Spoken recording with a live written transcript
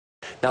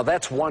Now,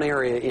 that's one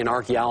area in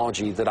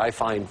archaeology that I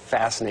find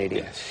fascinating.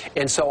 Yes.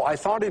 And so I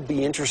thought it'd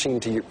be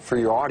interesting for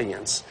your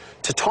audience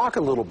to talk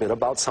a little bit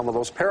about some of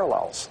those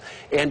parallels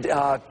and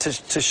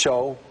to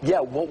show, yeah,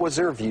 what was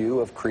their view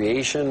of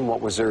creation, what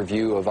was their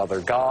view of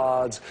other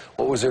gods,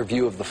 what was their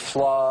view of the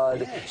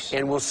flood, yes.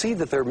 and we'll see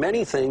that there are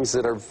many things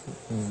that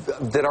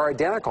are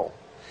identical.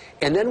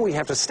 And then we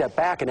have to step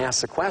back and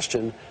ask the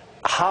question,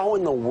 how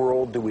in the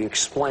world do we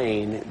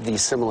explain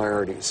these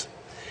similarities?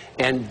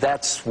 And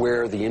that's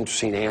where the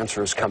interesting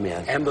answers come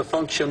in. And the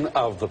function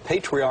of the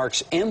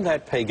patriarchs in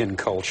that pagan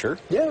culture.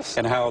 Yes.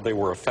 And how they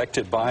were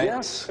affected by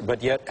yes. it,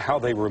 but yet how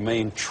they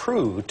remained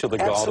true to the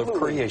Absolutely. God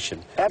of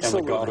creation Absolutely.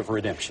 and the God of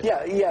redemption.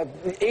 Yeah.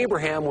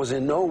 Abraham was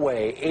in no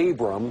way,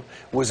 Abram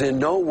was in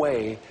no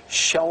way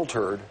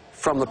sheltered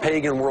from the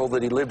pagan world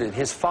that he lived in.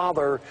 His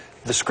father,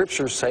 the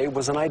scriptures say,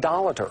 was an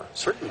idolater.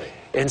 Certainly.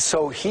 And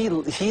so he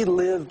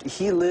lived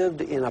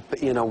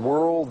in a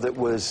world that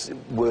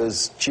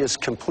was just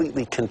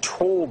completely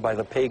controlled by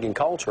the pagan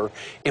culture.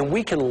 And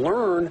we can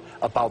learn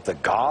about the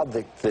God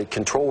that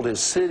controlled his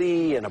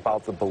city and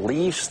about the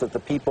beliefs that the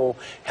people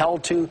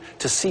held to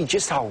see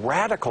just how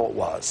radical it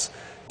was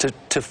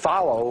to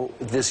follow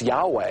this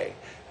Yahweh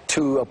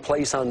to a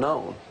place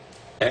unknown.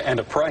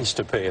 And a price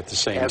to pay at the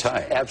same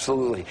time.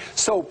 Absolutely.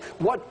 So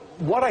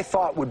what I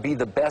thought would be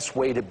the best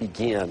way to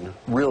begin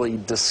really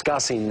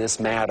discussing this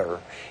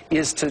matter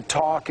is to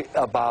talk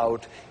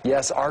about,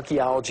 yes,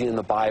 archaeology in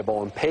the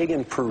Bible and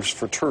pagan proofs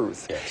for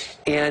truth. Yes.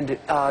 And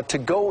to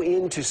go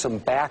into some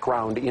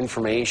background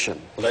information.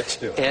 Let's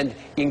do it. And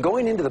in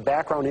going into the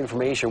background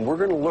information, we're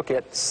going to look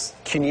at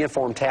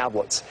cuneiform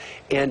tablets.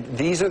 And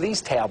these are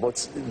these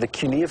tablets. The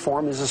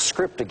cuneiform is a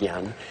script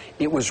again.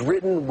 It was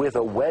written with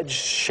a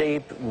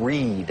wedge-shaped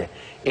reed,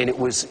 and it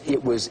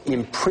was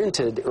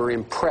imprinted or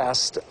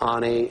impressed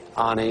on a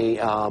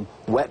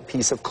wet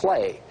piece of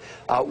clay.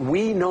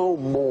 We know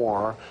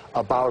more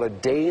about a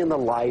day in the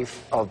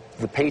life of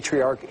the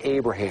patriarch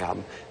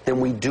Abraham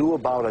than we do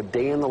about a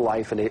day in the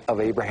life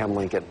of Abraham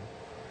Lincoln,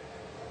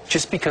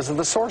 just because of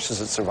the sources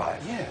that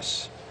survive.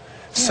 Yes.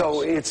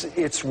 So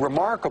it's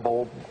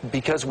remarkable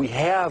because we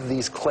have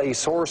these clay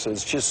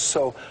sources, just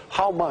so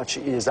how much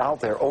is out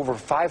there. Over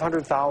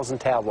 500,000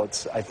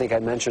 tablets, I think I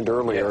mentioned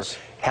earlier, yes.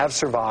 have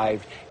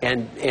survived,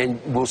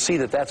 and we'll see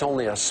that that's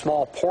only a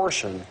small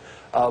portion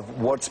of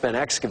what's been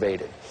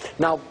excavated.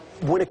 Now,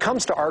 when it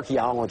comes to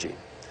archaeology,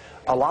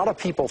 a lot of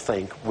people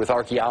think with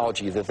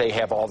archaeology that they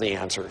have all the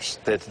answers,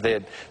 that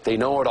they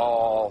know it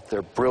all,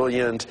 they're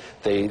brilliant,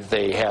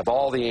 they have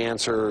all the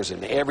answers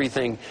and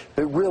everything,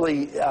 but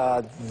really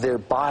they're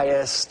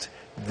biased,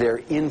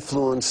 they're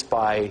influenced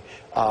by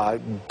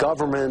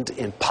government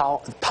and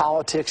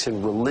politics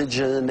and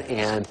religion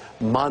and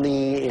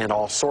money and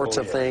all sorts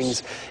of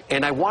things.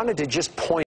 And I wanted to just point